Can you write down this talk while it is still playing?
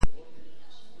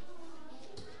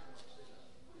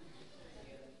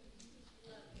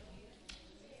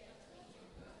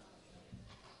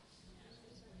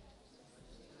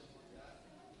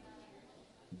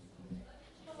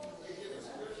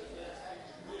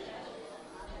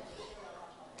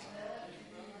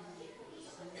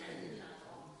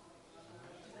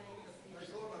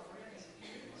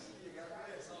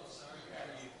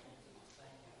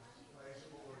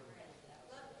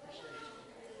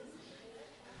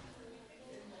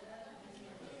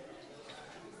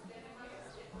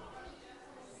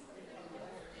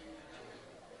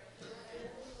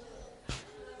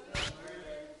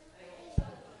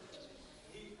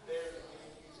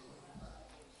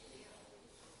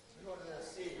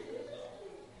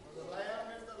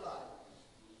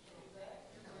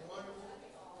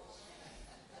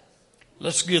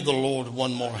Let's give the Lord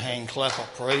one more hand clap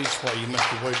of praise while you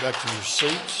make your way back to your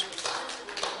seats.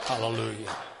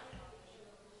 Hallelujah.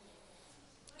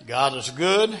 God is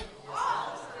good.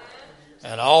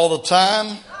 And all the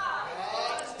time,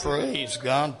 praise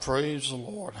God, praise the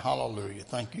Lord. Hallelujah.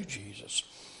 Thank you, Jesus.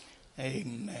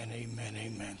 Amen, amen,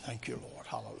 amen. Thank you, Lord.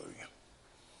 Hallelujah.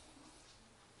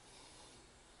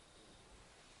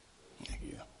 Thank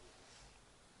you.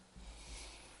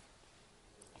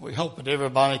 We hope that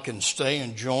everybody can stay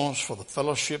and join us for the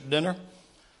fellowship dinner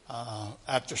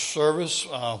after service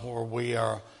where we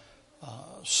are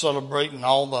celebrating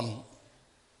all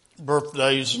the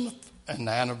birthdays and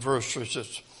the anniversaries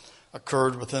that's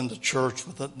occurred within the church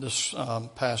within this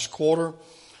past quarter.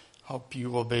 Hope you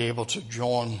will be able to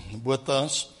join with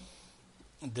us.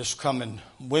 This coming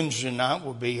Wednesday night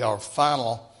will be our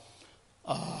final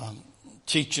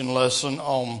teaching lesson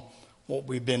on what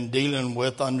we've been dealing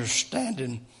with,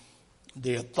 understanding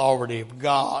the authority of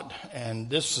God. And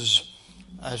this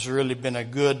has really been a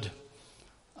good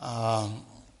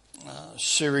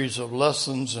series of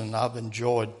lessons, and I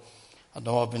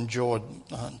know I've enjoyed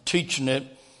teaching it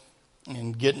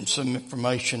and getting some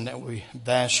information that we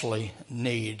vastly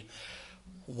need.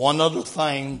 One other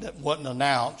thing that wasn't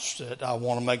announced that I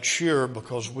want to make sure,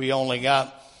 because we only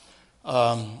got,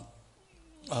 I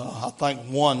think,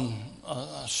 one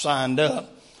signed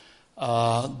up.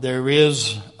 There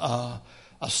is a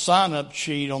sign-up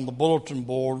sheet on the bulletin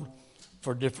board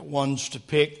for different ones to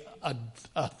pick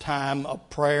a time of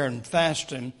prayer and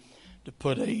fasting to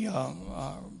put a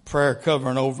prayer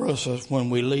covering over us as when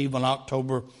we leave on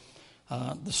October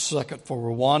the 2nd for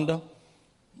Rwanda.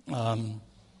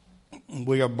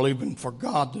 We are believing for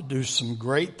God to do some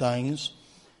great things,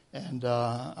 and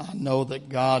I know that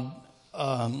God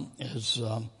has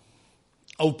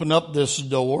opened up this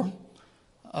door,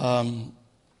 and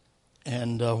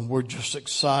we're just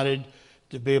excited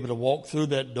to be able to walk through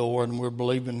that door, and we're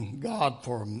believing God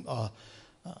for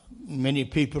many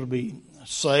people to be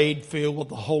saved, filled with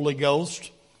the Holy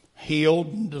Ghost, healed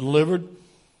and delivered.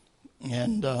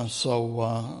 And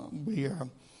so we are,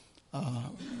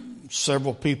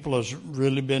 several people has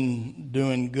really been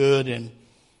doing good and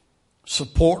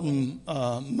supporting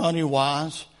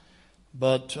money-wise.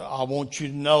 But I want you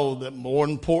to know that more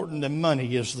important than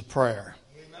money is the prayer.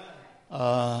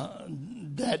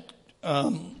 That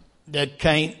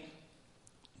can't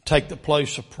take the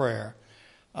place of prayer.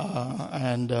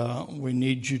 And we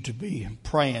need you to be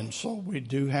praying. So we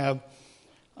do have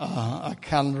a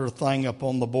calendar thing up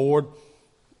on the board,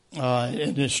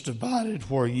 and it's divided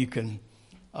where you can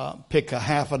pick a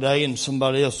half a day, and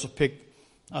somebody else will pick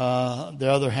the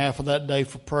other half of that day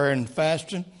for prayer and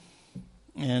fasting.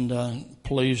 And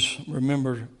please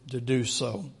remember to do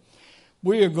so.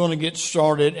 We are going to get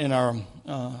started in our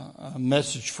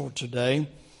message for today,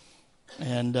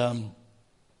 and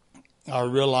I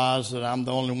realize that I'm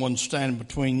the only one standing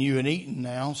between you and eating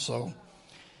now, so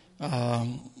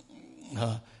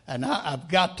and I've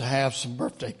got to have some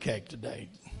birthday cake today.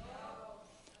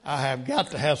 I have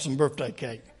got to have some birthday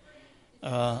cake.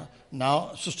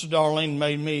 Now, Sister Darlene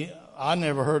made me, I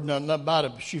never heard nothing about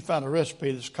it, but she found a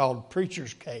recipe that's called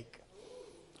preacher's cake.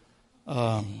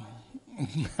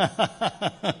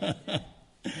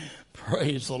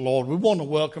 Praise the Lord. We want to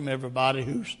welcome everybody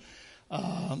who's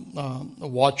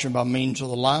watching by means of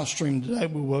the live stream today.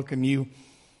 We welcome you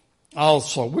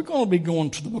also. We're going to be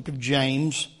going to the book of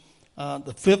James,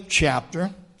 the 5th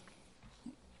chapter.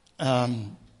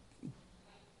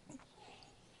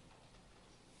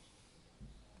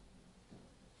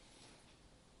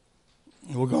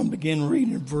 We're going to begin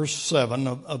reading verse 7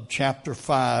 of chapter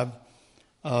 5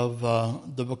 of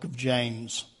the book of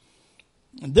James.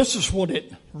 And this is what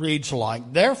it reads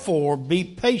like. Therefore, be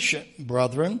patient,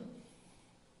 brethren,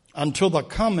 until the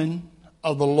coming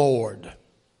of the Lord.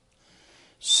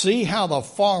 See how the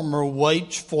farmer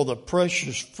waits for the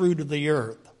precious fruit of the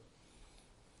earth,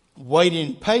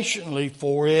 waiting patiently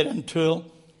for it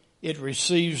until it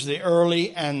receives the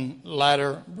early and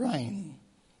latter rain.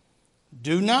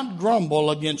 Do not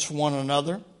grumble against one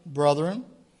another, brethren,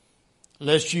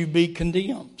 lest you be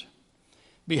condemned.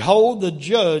 Behold, the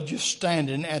judge is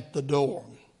standing at the door.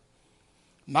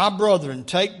 My brethren,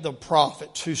 take the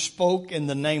prophets who spoke in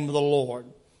the name of the Lord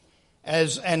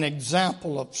as an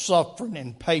example of suffering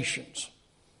and patience.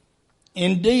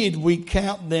 Indeed, we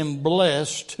count them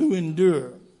blessed who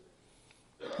endure.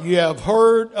 You have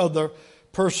heard of the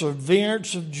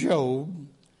perseverance of Job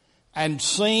and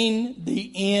seen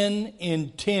the end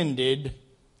intended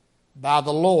by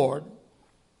the Lord,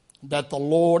 that the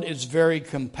Lord is very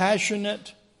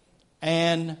compassionate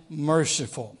and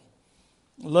merciful.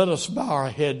 Let us bow our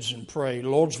heads and pray.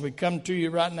 Lord, as we come to you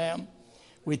right now,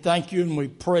 We thank you and we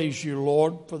praise you,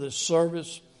 Lord, for this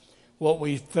service, what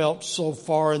we felt so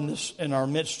far in our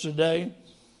midst today.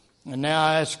 And now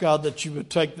I ask, God, that you would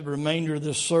take the remainder of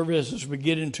this service as we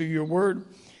get into your word.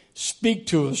 Speak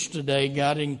to us today,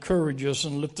 God. Encourage us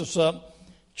and lift us up.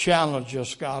 Challenge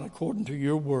us, God, according to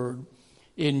your word.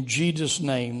 In Jesus'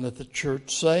 name, let the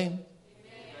church say,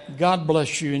 amen. God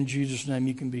bless you in Jesus' name.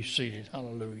 You can be seated.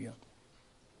 Hallelujah.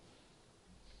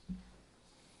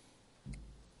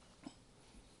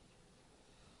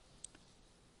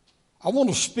 I want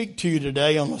to speak to you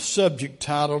today on a subject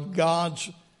titled God's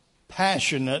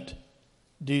Passionate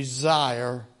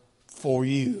Desire for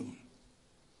You.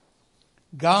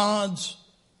 God's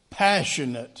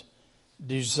passionate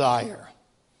desire.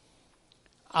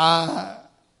 I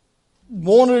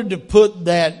wanted to put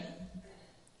that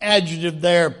adjective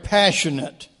there,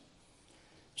 passionate,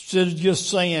 instead of just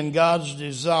saying God's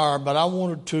desire, but I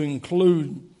wanted to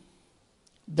include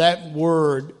that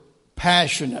word,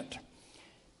 passionate.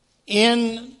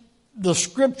 In the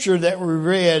scripture that we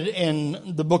read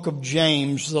in the book of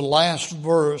James, the last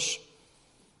verse,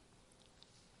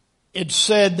 it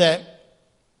said that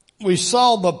we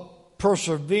saw the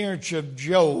perseverance of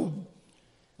Job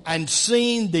and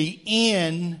seen the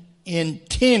end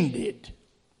intended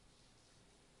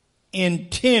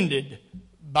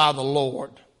by the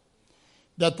Lord.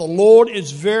 That the Lord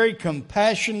is very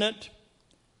compassionate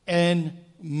and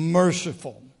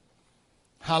merciful.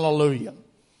 Hallelujah.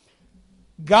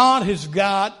 God has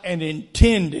got an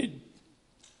intended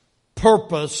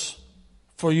purpose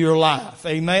for your life.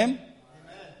 Amen? Amen.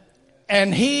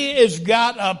 And He has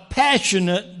got a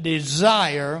passionate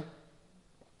desire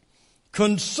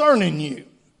concerning you.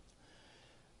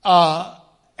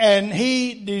 And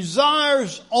He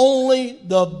desires only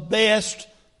the best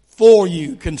for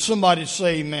you. Can somebody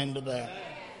say amen to that? Amen.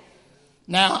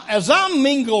 Now, as I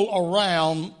mingle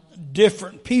around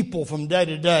different people from day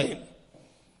to day,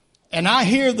 and I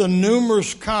hear the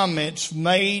numerous comments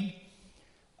made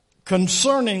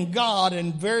concerning God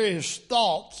and various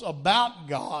thoughts about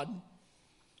God,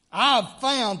 I've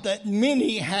found that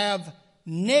many have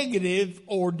negative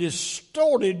or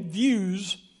distorted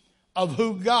views of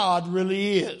who God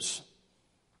really is.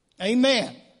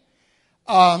 Amen.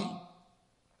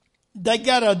 They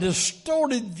got a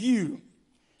distorted view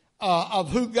of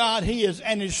who God is,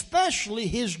 and especially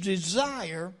His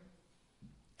desire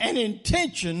and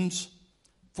intentions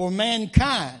for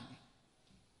mankind.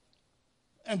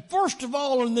 And first of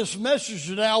all, in this message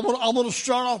today, I want to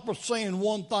start off by saying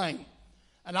one thing.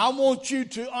 And I want you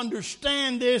to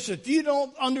understand this. If you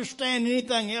don't understand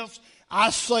anything else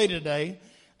I say today,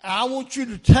 I want you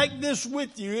to take this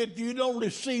with you if you don't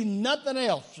receive nothing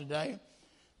else today.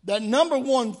 That number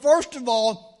one, first of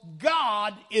all,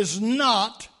 God is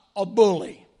not a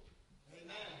bully.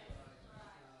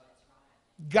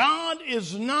 God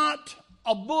is not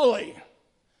a bully.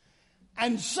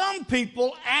 And some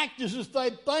people act as if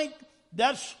they think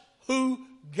that's who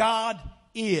God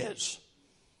is.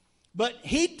 But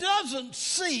He doesn't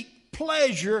seek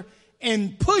pleasure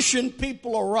in pushing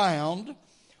people around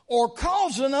or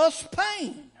causing us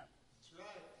pain.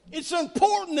 It's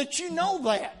important that you know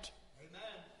that.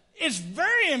 It's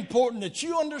very important that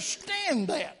you understand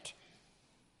that.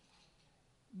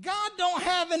 God don't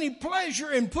have any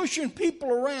pleasure in pushing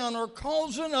people around or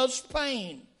causing us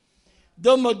pain.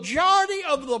 The majority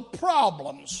of the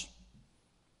problems,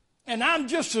 and I'm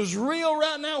just as real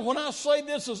right now when I say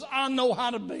this as I know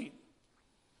how to be.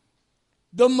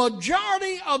 The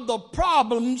majority of the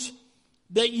problems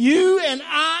that you and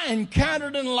I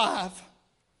encountered in life,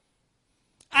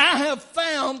 I have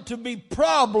found to be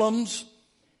problems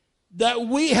that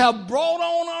we have brought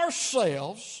on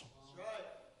ourselves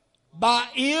by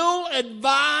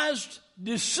ill-advised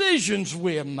decisions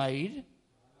we have made,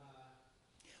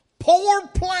 poor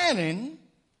planning,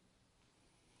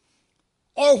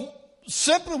 or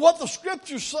simply what the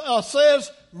Scripture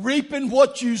says, reaping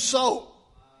what you sow.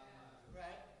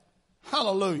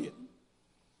 Hallelujah.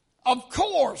 Of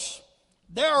course,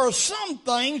 there are some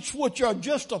things which are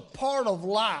just a part of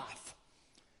life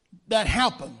that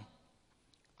happen.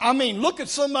 I mean, look at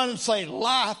somebody and say,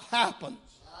 life happens.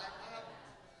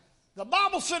 The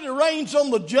Bible said it rains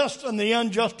on the just and the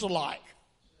unjust alike.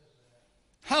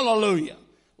 Hallelujah.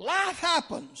 Life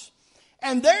happens.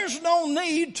 And there's no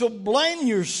need to blame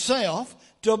yourself,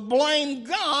 to blame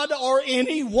God or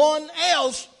anyone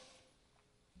else.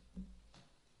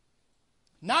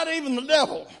 Not even the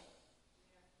devil.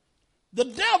 The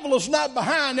devil is not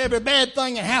behind every bad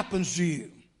thing that happens to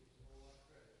you.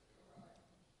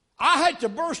 I hate to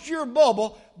burst your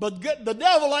bubble, but the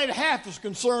devil ain't half as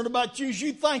concerned about you as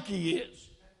you think he is.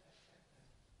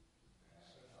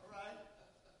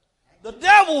 The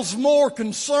devil's more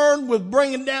concerned with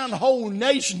bringing down whole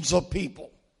nations of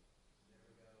people.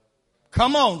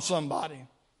 Come on, somebody.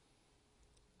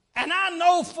 And I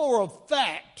know for a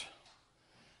fact,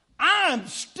 I'm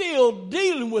still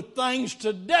dealing with things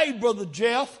today, Brother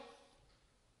Jeff,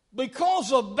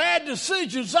 because of bad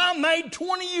decisions I made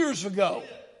 20 years ago.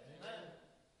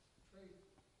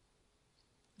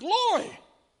 Glory.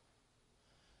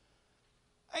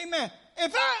 Amen.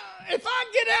 If I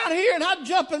get out here and I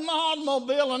jump in my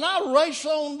automobile and I race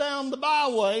on down the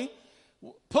byway,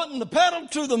 putting the pedal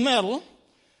to the metal,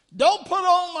 don't put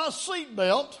on my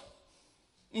seatbelt,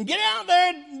 and get out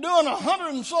there doing 100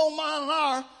 and so mile an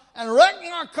hour and wreck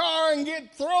my car and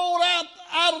get thrown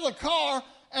out of the car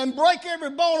and break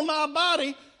every bone in my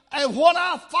body, and when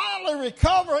I finally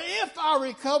recover, if I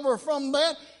recover from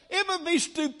that, it would be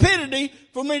stupidity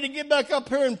for me to get back up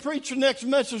here and preach the next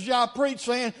message I preach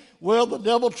saying, well, the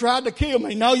devil tried to kill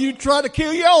me. No, you tried to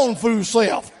kill your own fool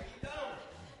self.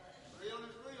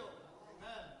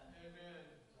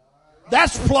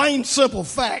 That's plain, simple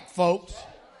fact, folks.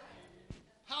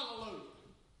 Hallelujah.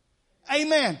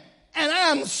 Amen. And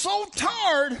I'm so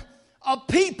tired of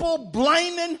people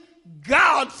blaming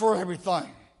God for everything.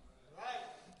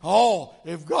 Oh,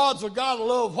 if God's a God of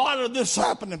love, why did this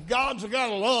happen? If God's a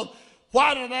God of love,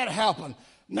 why did that happen?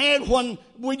 Man, when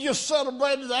we just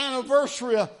celebrated the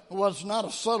anniversary of, well, it's not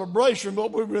a celebration,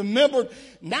 but we remembered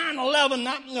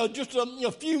 9/11 just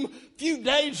a few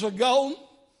days ago.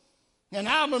 And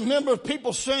I remember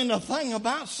people saying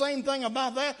same thing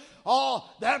about that. Oh,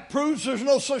 that proves there's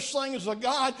no such thing as a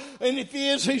God. And if he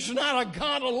is, he's not a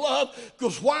God of love.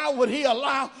 Because why would he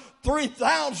allow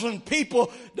 3,000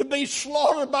 people to be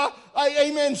slaughtered by,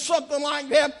 amen, something like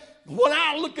that? When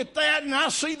I look at that and I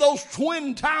see those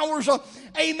twin towers,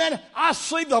 amen, I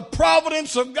see the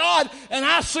providence of God and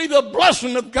I see the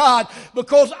blessing of God,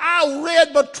 because I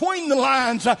read between the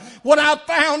lines when I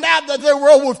found out that there were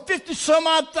over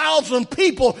 50-some-odd-thousand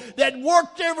people that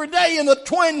worked every day in the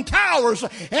twin towers,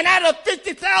 and out of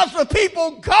 50,000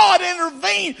 people, God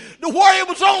intervened to where it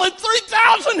was only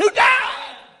 3,000 who died.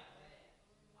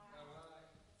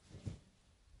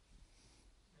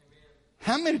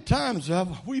 How many times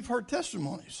have we heard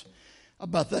testimonies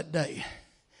about that day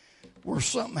where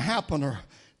something happened, or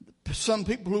some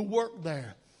people who worked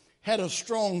there had a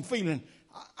strong feeling,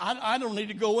 I don't need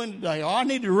to go in today, or I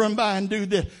need to run by and do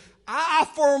this. I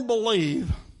firm believe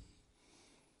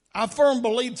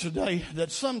today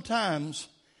that sometimes,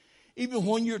 even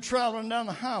when you're traveling down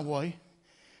the highway,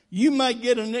 you may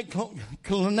get an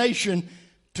inclination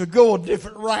to go a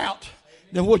different route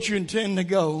than what you intend to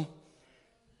go.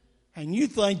 And you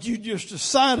think you just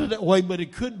decided that way, but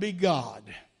it could be God.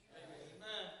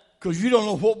 Because you don't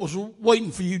know what was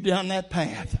waiting for you down that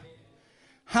path.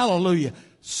 Hallelujah.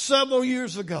 Several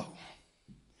years ago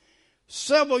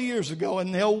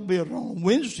in the old building on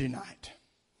Wednesday night,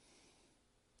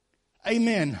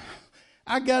 amen,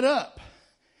 I got up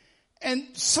and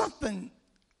something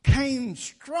came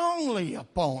strongly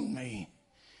upon me.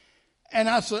 And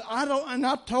I said,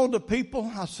 I told the people,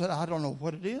 I said, I don't know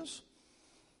what it is,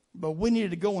 but we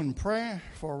need to go in prayer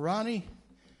for Ronnie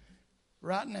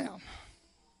right now.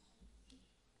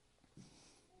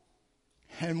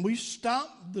 And we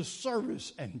stopped the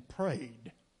service and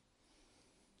prayed.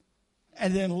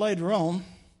 And then later on,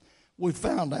 we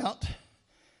found out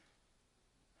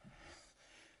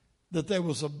that there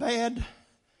was a bad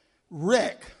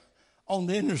wreck on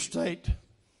the interstate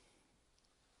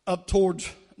up towards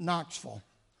Knoxville.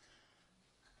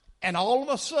 And all of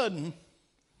a sudden,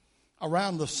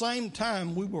 around the same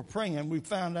time we were praying, we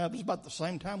found out it was about the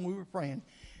same time we were praying,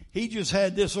 he just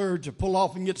had this urge to pull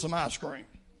off and get some ice cream.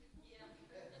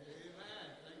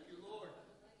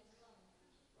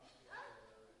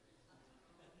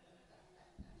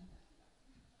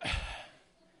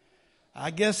 I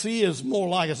guess he is more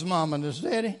like his mom and his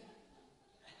daddy.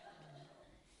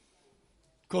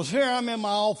 Because here I'm in my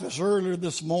office earlier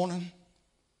this morning,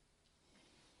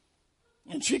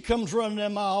 and she comes running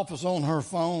in my office on her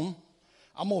phone.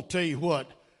 I'm going to tell you what,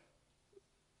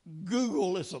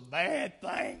 Google is a bad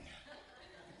thing.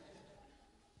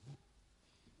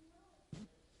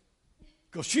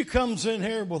 Because she comes in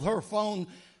here with her phone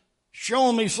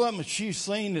showing me something she's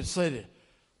seen that said,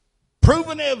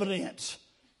 proven evidence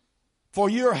for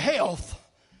your health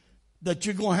that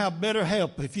you're going to have better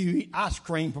health if you eat ice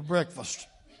cream for breakfast.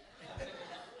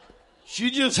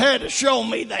 She just had to show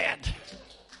me that.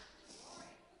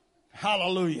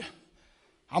 Hallelujah.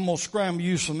 I'm going to scramble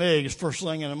you some eggs first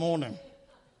thing in the morning.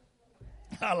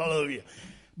 Hallelujah.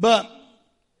 But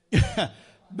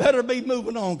better be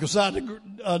moving on, because I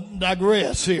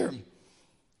digress here.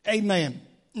 Amen.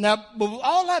 Now, with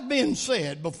all that being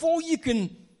said, before you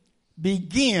can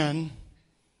begin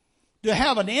to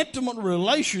have an intimate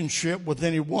relationship with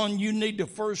anyone, you need to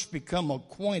first become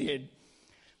acquainted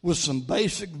with some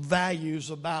basic values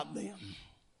about them.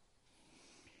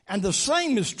 And the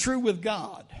same is true with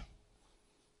God.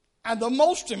 And the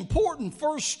most important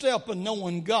first step in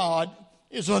knowing God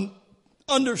is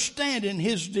understanding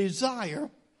His desire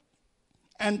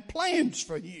and plans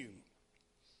for you.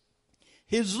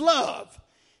 His love,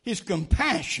 His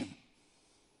compassion,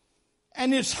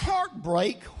 and His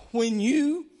heartbreak when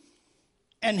you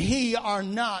and He are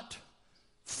not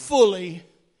fully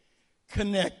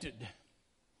connected.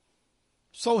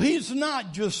 So He's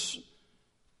not just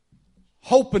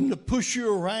hoping to push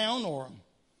you around or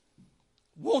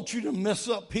want you to mess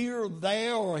up here or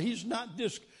there, or He's not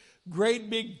this great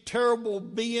big terrible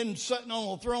being sitting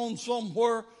on a throne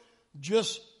somewhere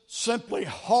just simply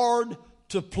hard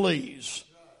to please.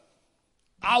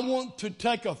 I want to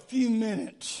take a few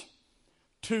minutes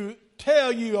to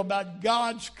tell you about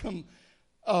God's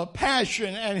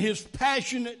passion and His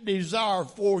passionate desire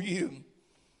for you.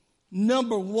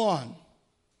 Number one,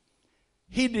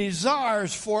 He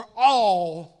desires for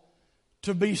all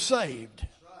to be saved.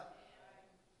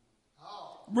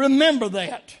 Remember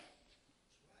that.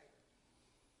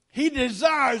 He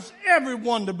desires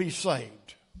everyone to be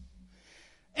saved.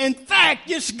 In fact,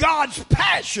 it's God's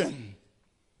passion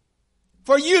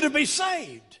for you to be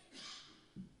saved.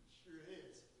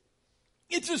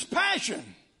 It's His passion.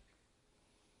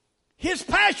 His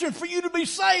passion for you to be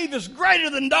saved is greater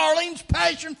than Darlene's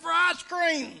passion for ice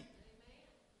cream.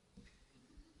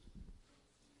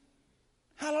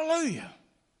 Hallelujah.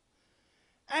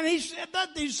 And He said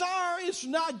that desire is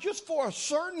not just for a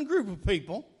certain group of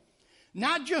people,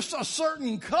 not just a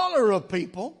certain color of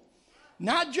people,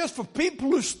 not just for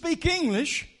people who speak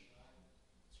English,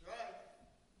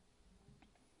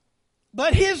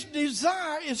 but His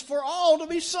desire is for all to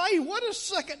be saved. What does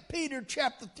 2 Peter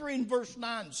chapter 3 and verse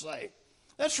 9 say?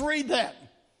 Let's read that.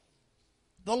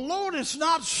 The Lord is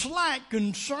not slack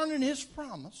concerning His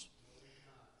promise,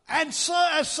 and so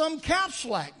as some count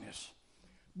slackness,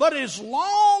 but is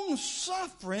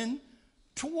long-suffering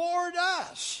toward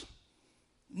us,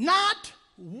 not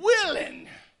willing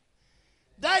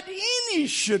that any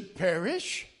should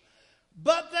perish,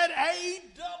 but that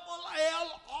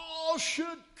all should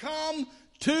come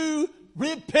to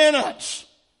repentance.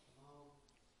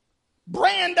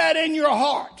 Brand that in your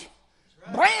heart.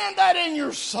 Brand that in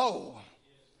your soul.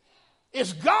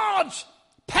 It's God's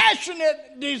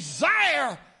passionate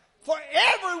desire for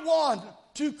everyone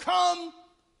to come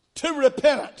to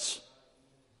repentance.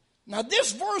 Now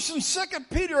this verse in 2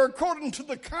 Peter, according to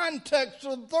the context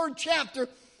of the 3rd chapter,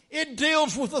 it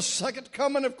deals with the second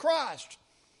coming of Christ.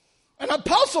 And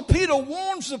Apostle Peter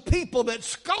warns the people that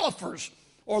scoffers,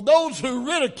 or those who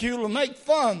ridicule and make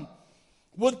fun,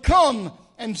 would come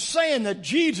and saying that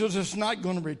Jesus is not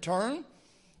going to return.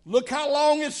 Look how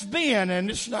long it's been and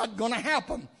it's not going to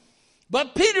happen.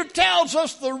 But Peter tells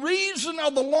us the reason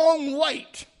of the long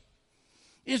wait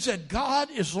is that God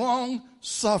is long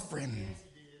suffering,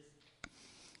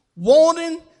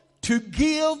 wanting to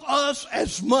give us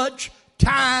as much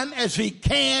time as He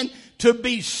can to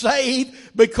be saved,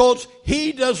 because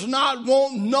He does not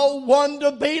want no one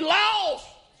to be lost.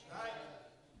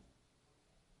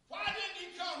 Why didn't He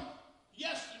come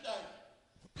yesterday?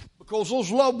 Because those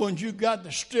loved ones you got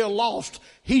that's still lost,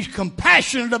 He's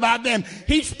compassionate about them.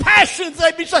 He's passionate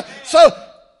they be saved. So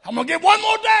I'm going to get one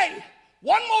more day.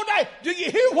 One more day. Do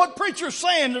you hear what preacher's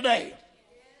saying today?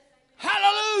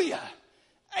 Hallelujah.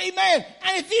 Amen.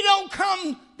 And if He don't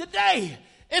come today,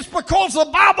 it's because the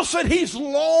Bible said He's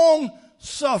long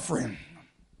suffering,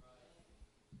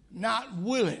 not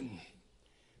willing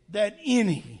that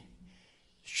any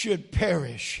should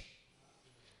perish.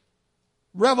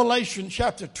 Revelation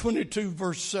chapter 22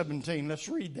 verse 17. Let's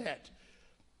read that.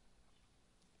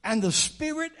 And the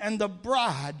Spirit and the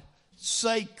bride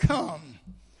say, come.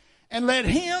 And let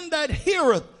him that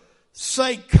heareth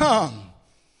say, come.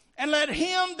 And let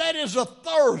him that is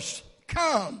athirst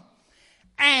come.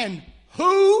 And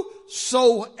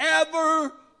whosoever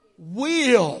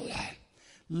will,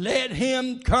 let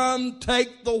him come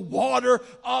take the water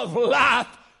of life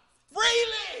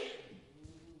freely.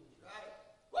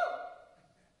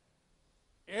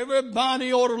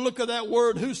 Everybody ought to look at that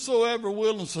word, whosoever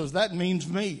will, and says, that means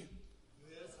me.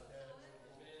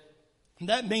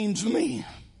 That means me.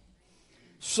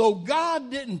 So God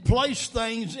didn't place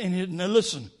things in His. Now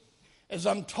listen, as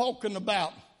I'm talking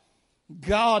about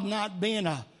God not being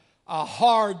a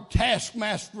hard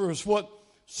taskmaster is what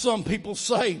some people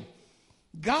say.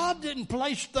 God didn't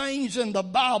place things in the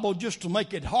Bible just to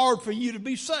make it hard for you to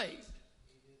be saved.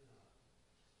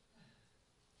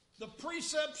 The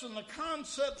precepts and the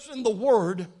concepts in the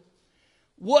Word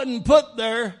wasn't put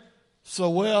there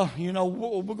so, well, you know,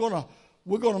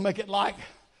 we're gonna make it like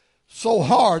so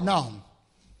hard. No.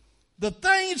 The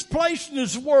things placed in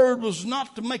His Word was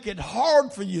not to make it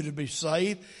hard for you to be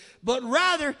saved, but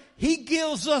rather He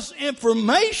gives us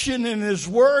information in His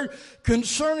Word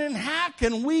concerning how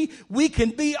can we can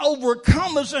be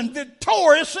overcomers and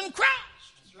victorious in Christ.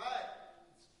 That's right.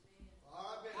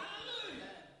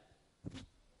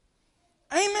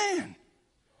 Amen.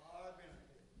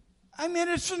 I mean,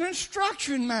 it's an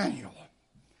instruction manual.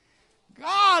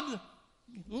 God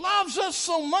loves us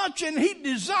so much and He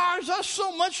desires us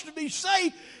so much to be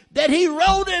saved that He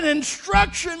wrote an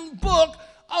instruction book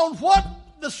on what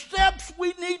the steps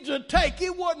we need to take.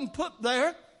 It wasn't put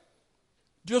there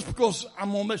just because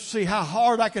I'm going to see how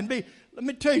hard I can be. Let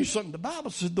me tell you something. The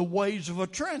Bible says the ways of a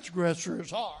transgressor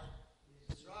is hard.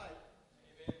 That's right.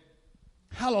 Amen.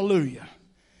 Hallelujah.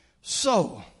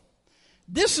 So,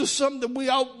 this is something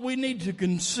that we need to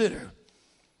consider.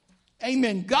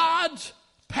 Amen. God's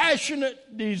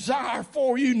passionate desire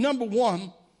for you, number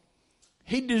one,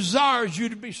 He desires you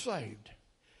to be saved.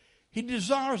 He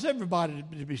desires everybody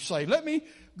to be saved. Let me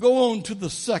go on to the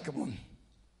second one.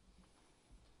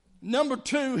 Number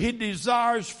two, He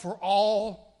desires for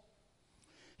all.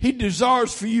 He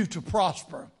desires for you to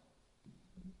prosper.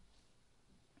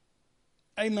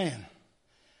 Amen.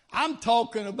 I'm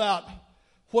talking about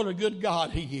what a good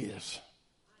God He is.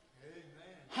 Amen.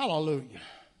 Hallelujah.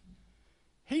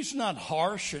 He's not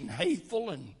harsh and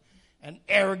hateful and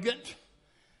arrogant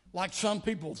like some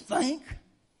people think.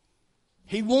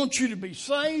 He wants you to be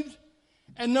saved.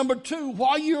 And number two,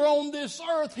 while you're on this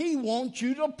earth, He wants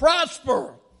you to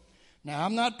prosper. Now,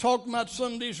 I'm not talking about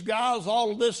some of these guys,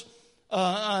 all of this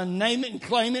name it and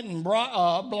claim it and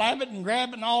blab it and grab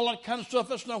it and all that kind of stuff.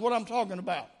 That's not what I'm talking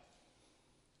about.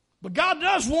 But God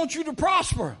does want you to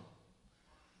prosper.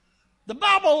 The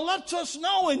Bible lets us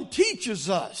know and teaches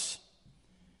us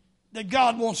that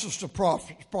God wants us to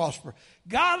prosper.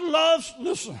 God loves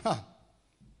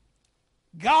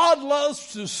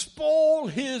to spoil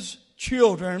His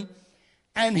children,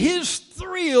 and His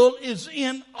thrill is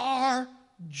in our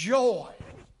joy.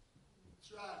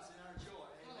 That's right. It's in our joy.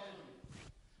 Amen.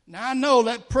 Now, I know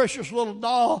that precious little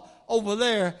doll over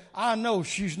there, I know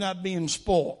she's not being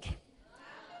spoiled.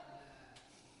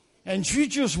 And she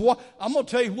just, I'm going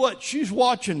to tell you what, she's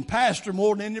watching Pastor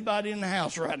more than anybody in the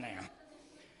house right now.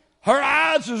 Her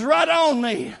eyes is right on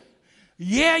me.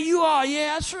 Yeah, you are.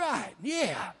 Yeah, that's right.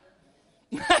 Yeah.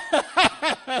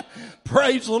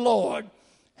 Praise the Lord.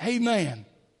 Amen.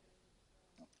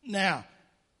 Now,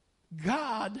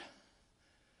 God,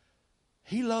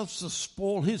 He loves to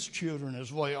spoil His children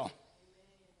as well.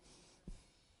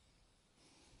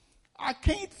 I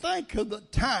can't think of the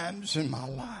times in my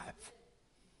life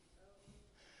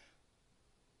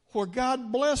where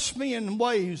God blessed me in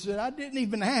ways that I didn't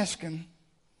even ask Him.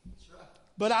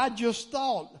 But I just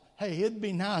thought, hey, it'd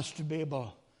be nice to be able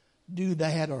to do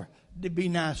that, or it'd be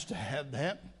nice to have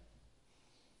that.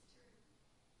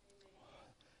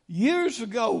 Years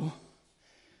ago,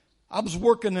 I was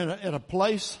working at a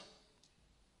place,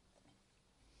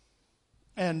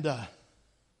 and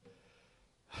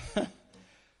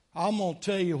I'm going to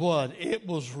tell you what, it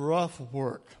was rough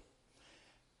work.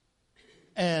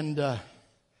 And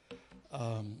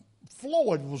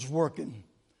Floyd was working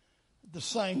at the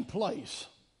same place.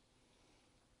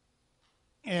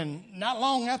 And not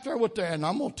long after I went there, and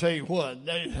I'm going to tell you what,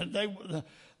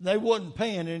 they wasn't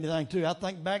paying anything to. I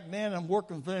think back then I'm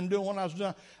working for them doing what I was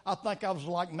doing. I think I was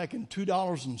like making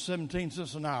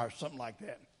 $2.17 an hour, something like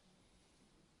that.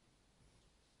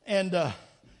 And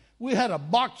we had a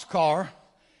box car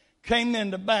came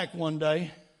in the back one day,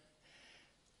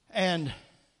 and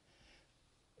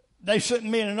they sent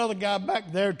me and another guy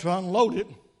back there to unload it.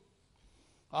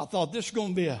 I thought this is going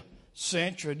to be a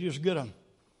cinch. I'd just get a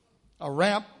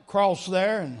ramp across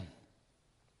there and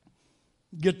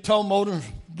get the tow motor,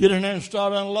 get in there and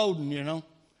start unloading, you know.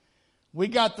 We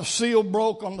got the seal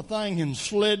broke on the thing and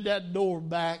slid that door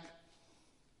back.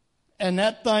 And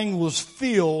that thing was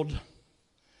filled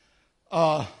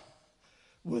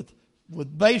with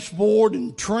baseboard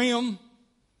and trim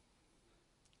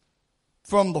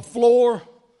from the floor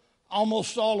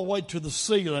almost all the way to the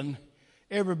ceiling,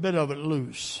 every bit of it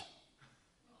loose.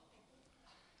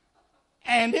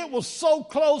 And it was so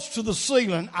close to the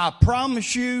ceiling, I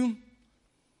promise you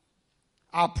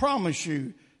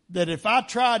that if I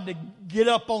tried to get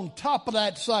up on top of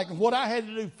that cycle, what I had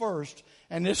to do first,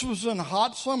 and this was in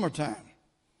hot summertime,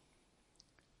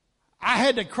 I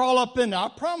had to crawl up in there. I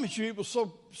promise you, it was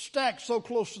so stacked so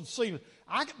close to the ceiling.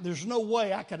 There's no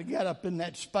way I could have got up in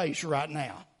that space right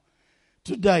now.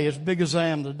 Today, as big as I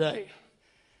am today.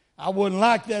 I wouldn't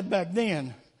like that back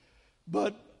then.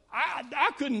 But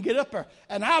I couldn't get up there.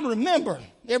 And I remember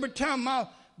every time my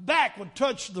back would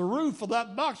touch the roof of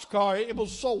that boxcar, it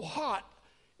was so hot,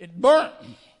 it burnt.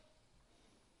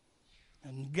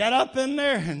 And got up in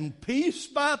there and piece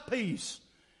by piece,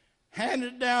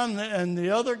 handed it down, and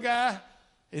the other guy,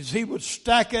 as he would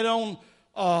stack it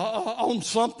on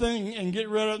something and get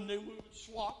rid of it, we would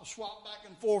swap back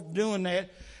and forth doing that.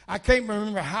 I can't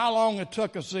remember how long it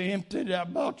took us to empty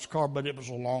that boxcar, but it was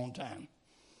a long time.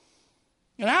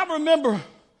 And I remember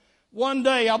one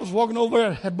day I was walking over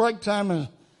there at break time,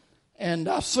 and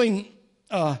I seen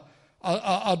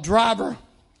a driver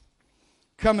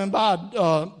coming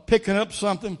by picking up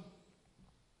something.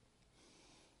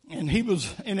 And he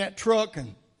was in that truck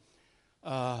and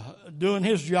doing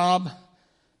his job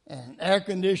and air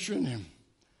conditioning.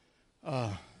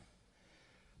 And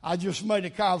I just made a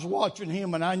call. I was watching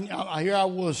him, and I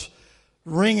was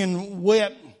wringing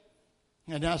wet.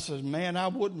 And I said, man, I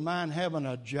wouldn't mind having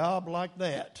a job like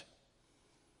that.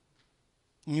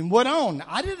 And he went on.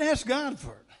 I didn't ask God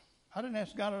for it. I didn't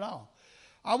ask God at all.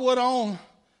 I went on,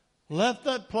 left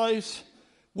that place,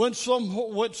 went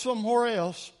somewhere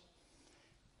else.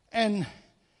 And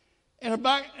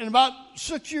about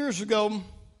 6 years ago,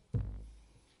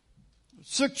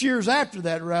 6 years after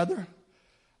that rather,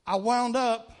 I wound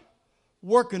up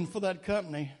working for that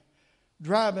company,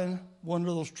 driving one of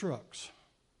those trucks.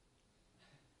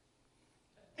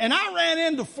 And I ran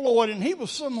into Floyd, and he was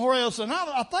somewhere else. And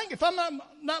I think, if I'm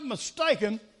not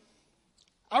mistaken,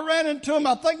 I ran into him.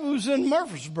 I think he was in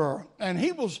Murfreesboro, and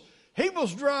he was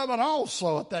driving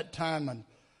also at that time, and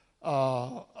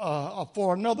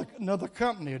for another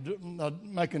company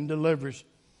making deliveries.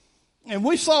 And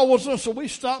we saw what's on, so we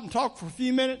stopped and talked for a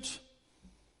few minutes.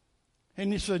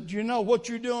 And he said, "You know what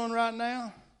you're doing right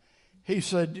now?" He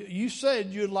said, "You said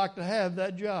you'd like to have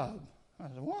that job." I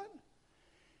said, "What?"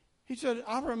 He said,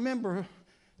 "I remember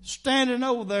standing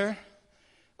over there,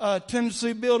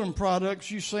 Tennessee Building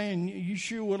Products, you saying you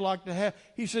sure would like to have."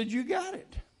 He said, "You got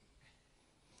it."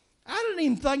 I didn't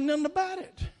even think nothing about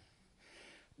it.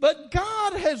 But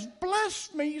God has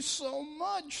blessed me so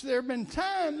much. There have been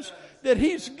times that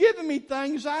He's given me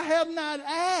things I have not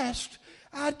asked.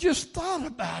 I just thought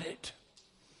about it.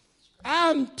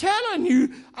 I'm telling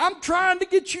you, I'm trying to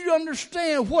get you to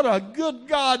understand what a good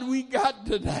God we got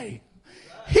today.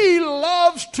 He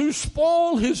loves to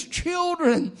spoil His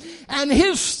children, and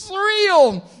His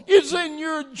thrill is in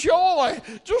your joy.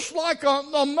 Just like a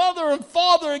mother and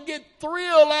father get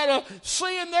thrilled out of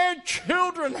seeing their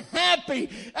children happy.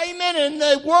 Amen. And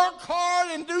they work hard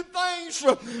and do things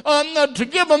to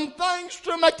give them things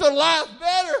to make their life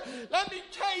better. Let me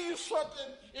tell you something.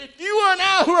 If you and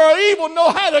I who are evil know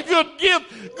how to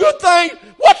give good things,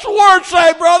 what's the word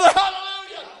say, brother? Hallelujah.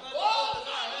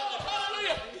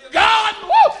 God,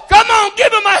 woo, come on,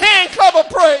 give Him a hand clap of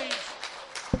praise.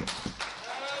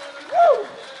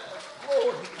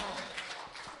 Woo.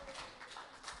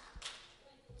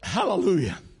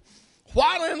 Hallelujah.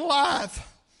 While in life,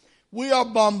 we are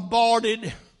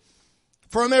bombarded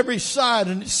from every side,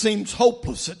 and it seems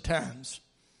hopeless at times.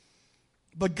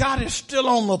 But God is still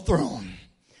on the throne.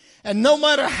 And no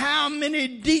matter how many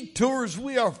detours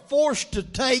we are forced to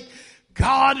take,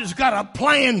 God has got a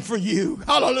plan for you.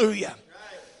 Hallelujah.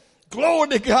 Glory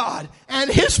to God. And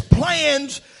His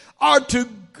plans are too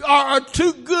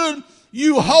good,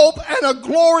 you hope,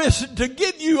 to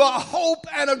give you a hope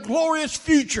and a glorious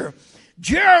future.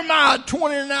 Jeremiah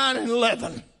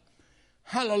 29:11.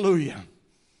 Hallelujah.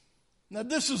 Now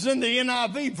this is in the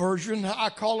NIV version. I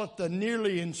call it the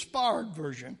nearly inspired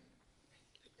version.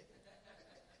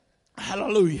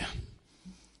 Hallelujah.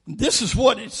 This is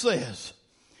what it says.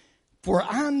 For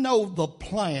I know the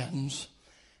plans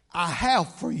I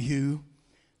have for you,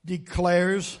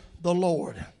 declares the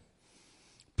Lord.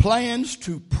 Plans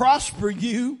to prosper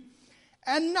you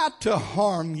and not to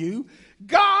harm you.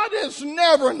 God has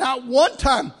never, not one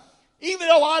time, even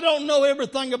though I don't know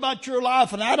everything about your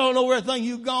life and I don't know everything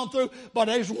you've gone through, but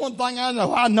there's one thing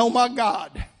I know my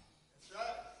God.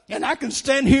 And I can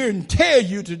stand here and tell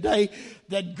you today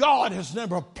that God has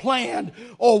never planned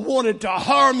or wanted to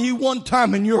harm you one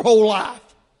time in your whole life.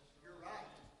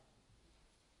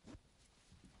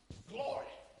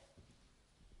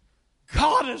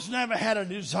 God has never had a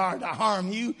desire to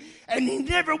harm you, and He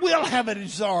never will have a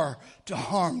desire to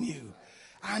harm you.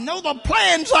 I know the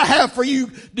plans I have for you,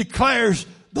 declares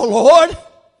the Lord.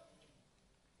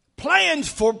 Plans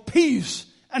for peace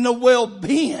and a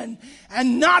well-being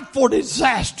and not for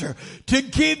disaster, to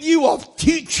give you a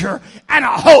future and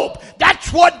a hope.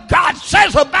 That's what God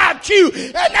says about you.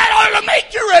 And that ought to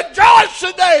make you rejoice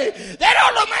today. That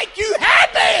ought to make you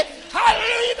happy.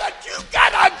 Hallelujah, that you've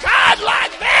got a God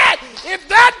like that. If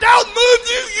that don't move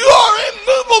you, you are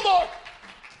immovable.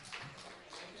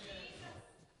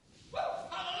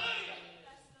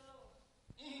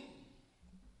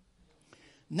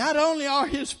 Not only are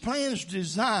his plans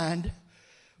designed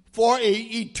for an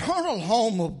eternal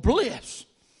home of bliss,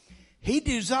 he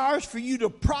desires for you to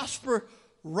prosper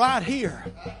right here.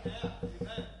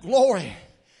 Glory.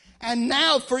 And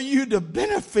now for you to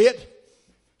benefit,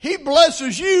 he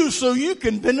blesses you so you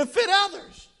can benefit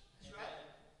others.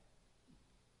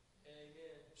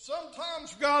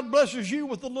 Sometimes God blesses you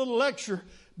with a little extra.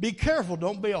 Be careful,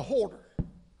 don't be a hoarder.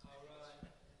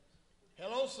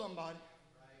 Hello, somebody.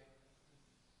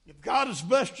 If God has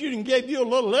blessed you and gave you a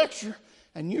little extra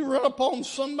and you run up on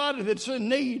somebody that's in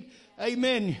need,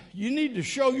 amen, you need to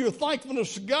show your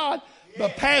thankfulness to God by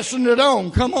passing it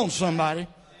on. Come on, somebody. Amen.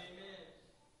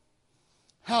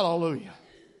 Hallelujah.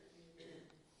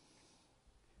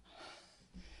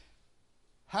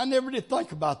 I never did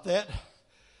think about that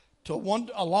till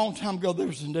a long time ago. There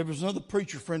was another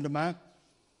preacher friend of mine,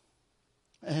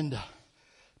 and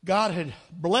God had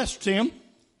blessed him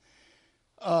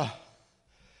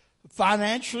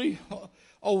financially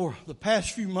over the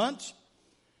past few months,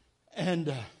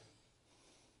 and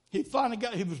he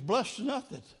was blessed enough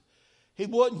that he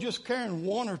wasn't just carrying $1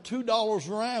 or $2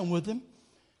 around with him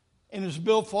in his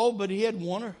billfold, but he had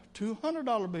 $1 or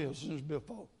 $200 bills in his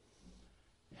billfold.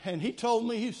 And he told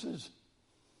me,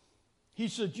 he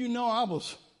said, you know, I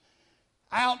was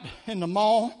out in the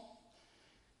mall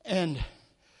and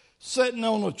sitting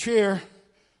on a chair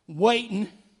waiting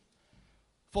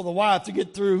for the wife to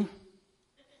get through.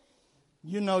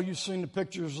 You know, you've seen the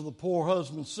pictures of the poor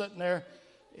husband sitting there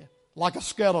like a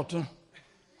skeleton.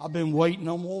 I've been waiting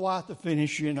on my wife to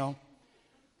finish, you know.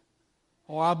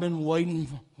 Or I've been waiting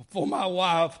for my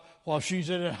wife while she's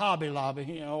in a Hobby Lobby,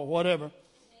 you know, whatever.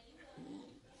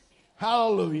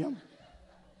 Hallelujah.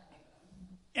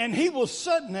 And he was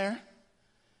sitting there,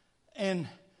 and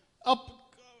up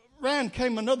around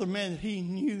came another man that he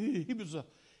knew.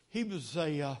 He was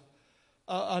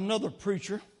another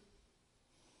preacher.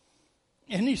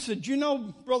 And he said, you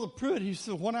know, Brother Pruitt, he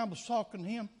said, when I was talking to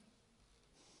him,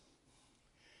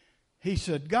 he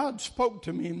said, God spoke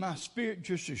to me in my spirit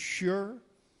just as sure.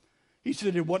 He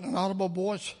said, it wasn't an audible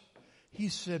voice. He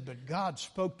said, but God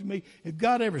spoke to me. If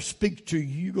God ever speaks to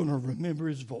you, you're going to remember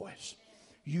his voice.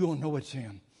 You're going to know it's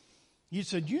him. He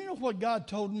said, you know what God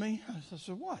told me? I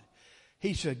said, what?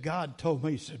 He said, God told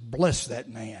me, he said, bless that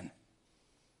man.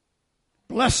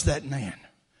 Bless that man.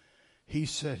 He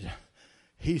said,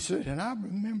 and I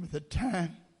remember the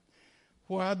time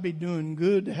where I'd be doing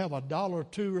good to have $1 or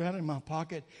 $2 right in my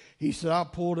pocket. He said, I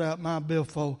pulled out my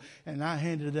billfold and I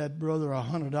handed that brother a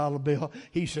 $100 bill.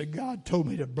 He said, God told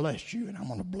me to bless you, and I'm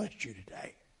going to bless you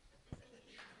today.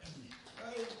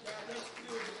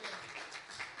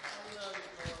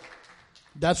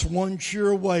 That's one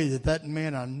sure way that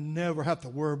man, I never have to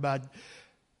worry about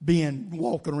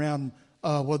walking around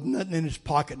with nothing in his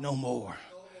pocket no more.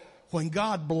 When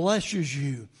God blesses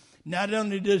you, not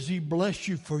only does he bless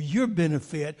you for your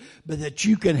benefit, but that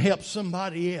you can help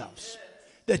somebody else.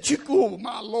 That you go, oh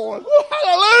my Lord,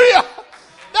 oh, hallelujah!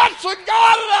 That's the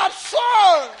God that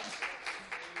I serve.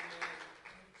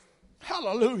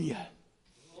 Hallelujah.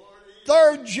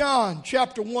 3 John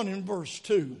chapter 1 and verse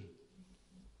 2.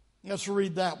 Let's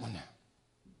read that one.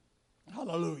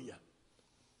 Hallelujah.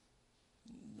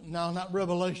 No, not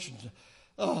Revelation.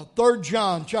 3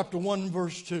 John chapter 1 and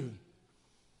verse 2.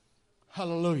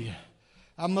 Hallelujah.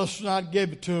 I must not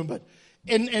give it to him, but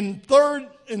in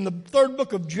the third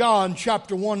book of John,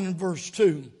 chapter 1 and verse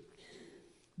 2,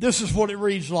 this is what it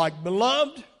reads like.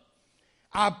 Beloved,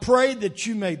 I pray that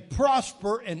you may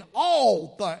prosper in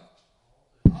all things.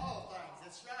 All things,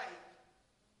 that's right.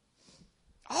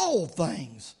 All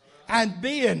things. And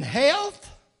be in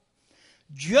health,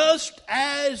 just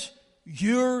as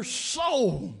your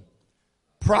soul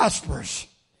prospers.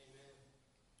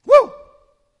 Amen. Woo!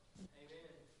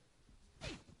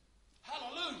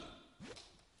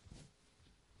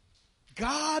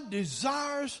 God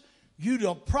desires you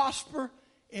to prosper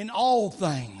in all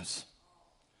things.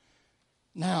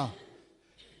 Now,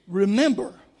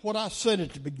 remember what I said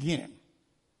at the beginning.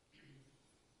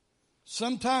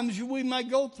 Sometimes we may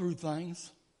go through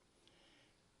things,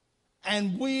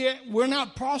 and we're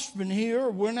not prospering here,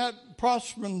 we're not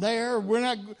prospering there, we're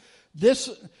not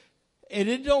this, and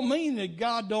it don't mean that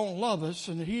God don't love us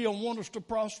and he don't want us to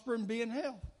prosper and be in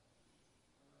health.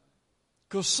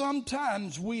 Because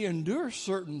sometimes we endure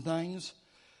certain things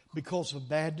because of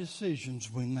bad decisions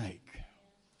we make.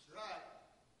 That's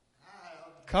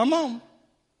right. Come on.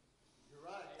 You're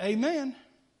right. Amen.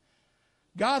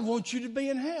 God wants you to be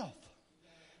in health.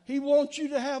 He wants you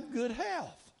to have good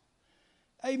health.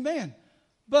 Amen.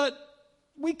 But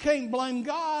we can't blame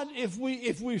God if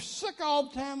we're sick all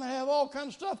the time and have all kinds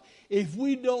of stuff if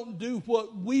we don't do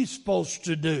what we're supposed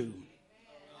to do.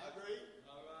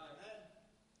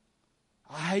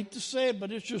 I hate to say it, but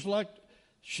it's just like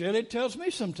Shelley tells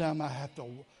me sometimes I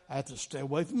have to stay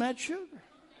away from that sugar.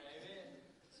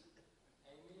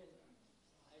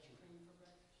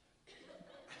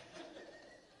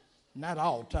 Not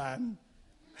all the time.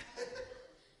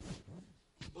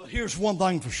 But here's one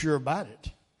thing for sure about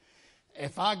it.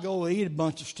 If I go eat a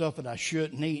bunch of stuff that I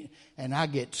shouldn't eat and I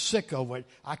get sick over it,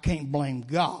 I can't blame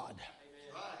God.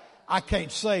 I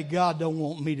can't say God don't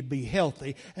want me to be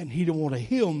healthy and He don't want to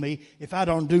heal me if I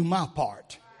don't do my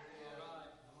part.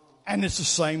 And it's the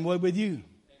same way with you.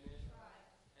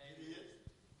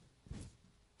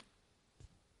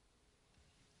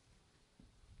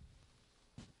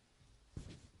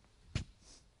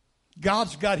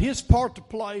 God's got His part to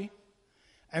play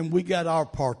and we got our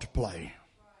part to play.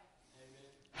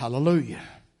 Hallelujah.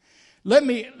 Let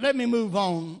me move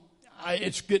on.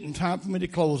 It's getting time for me to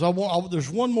close. There's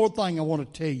one more thing I want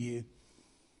to tell you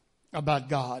about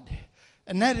God.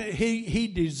 And that He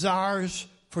desires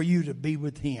for you to be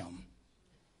with Him.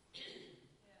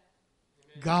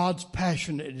 God's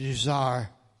passionate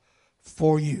desire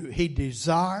for you. He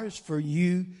desires for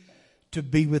you to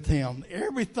be with Him.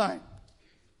 Everything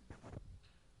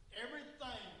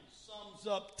sums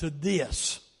up to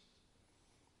this.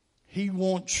 He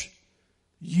wants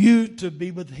you to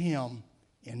be with Him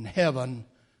in heaven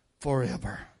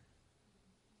forever.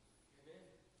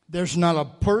 There's not a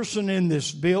person in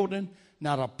this building,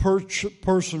 not a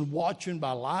person watching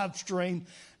by live stream,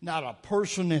 not a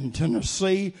person in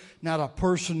Tennessee, not a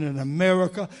person in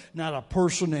America, not a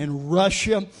person in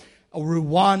Russia, or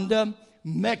Rwanda,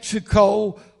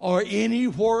 Mexico, or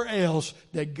anywhere else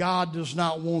that God does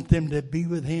not want them to be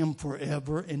with Him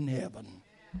forever in heaven.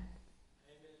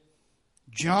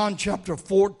 John chapter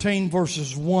 14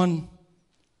 verses 1,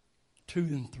 2,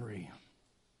 and 3.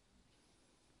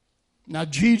 Now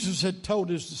Jesus had told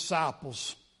His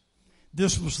disciples,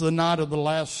 this was the night of the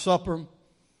Last Supper,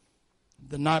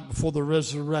 the night before the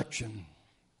resurrection.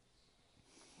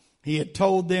 He had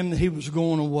told them that He was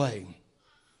going away.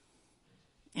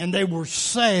 And they were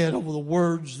sad over the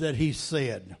words that He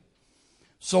said.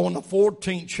 So in the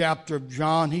 14th chapter of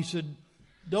John, He said,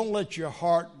 don't let your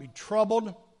heart be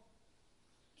troubled.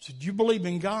 He said, you believe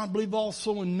in God, believe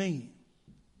also in me.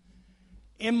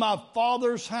 In my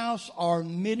Father's house are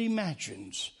many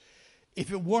mansions.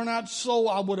 If it were not so,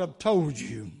 I would have told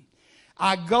you.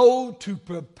 I go to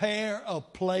prepare a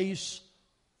place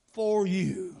for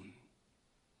you.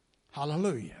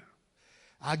 Hallelujah.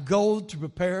 I go to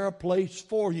prepare a place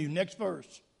for you. Next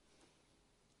verse.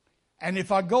 And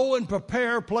if I go and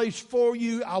prepare a place for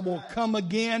you, I will come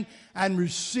again and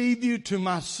receive you to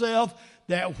myself,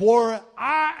 that where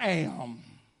I am,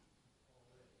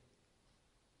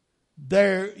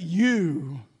 there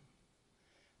you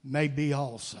may be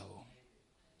also.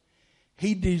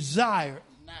 He desired.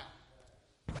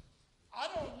 Now, I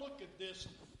don't look at this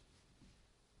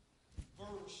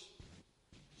verse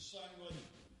the same way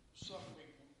some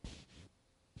people.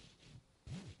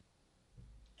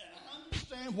 And I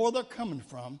understand where they're coming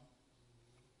from.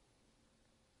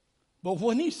 But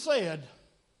when he said,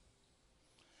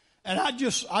 and I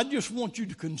just want you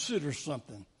to consider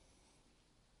something.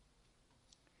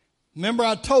 Remember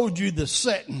I told you the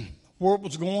setting where it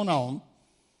was going on.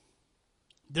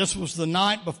 This was the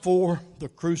night before the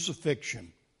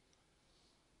crucifixion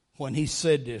when he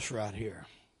said this right here.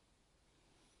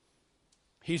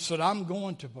 He said, I'm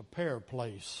going to prepare a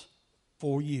place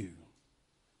for you.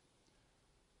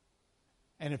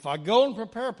 And if I go and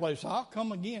prepare a place, I'll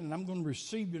come again and I'm going to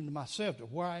receive you into myself,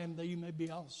 that where I am, there you may be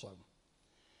also.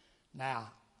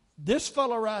 Now, this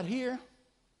fellow right here,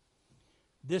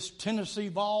 this Tennessee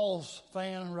Vols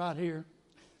fan right here,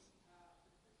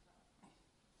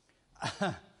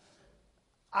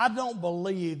 I don't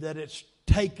believe that it's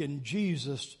taken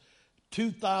Jesus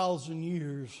 2,000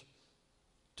 years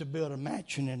to build a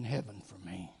mansion in heaven for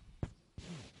me.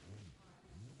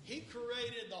 He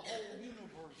created the whole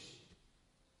universe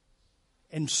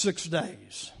in 6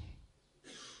 days.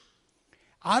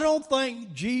 I don't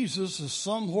think Jesus is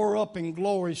somewhere up in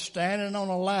glory standing on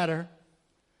a ladder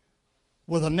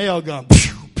with a nail gun.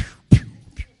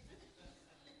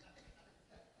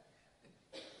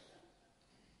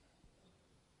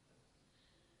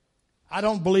 I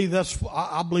don't believe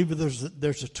I believe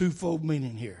there's a twofold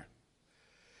meaning here.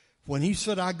 When he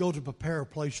said, I go to prepare a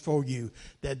place for you,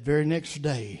 that very next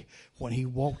day, when he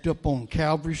walked up on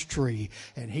Calvary's tree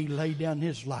and he laid down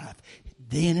his life,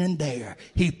 then and there,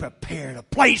 he prepared a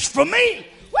place for me.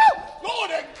 Woo! Glory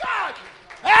to God.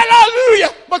 Hallelujah.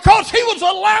 Because he was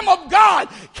the Lamb of God,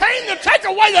 came to take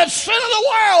away the sin of the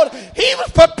world. He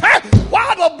was prepared.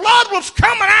 While the blood was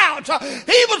coming out,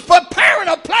 he was preparing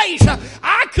a place.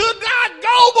 I could not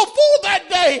go before that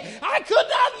day. I could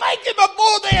not make it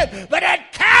before then. But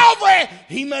at Calvary,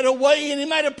 he made a way and he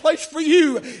made a place for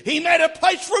you. He made a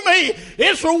place for me.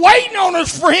 It's waiting on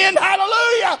us, friend.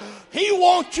 Hallelujah. He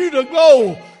wants you to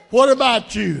go. What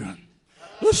about you?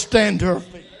 Let's stand to our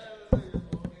feet.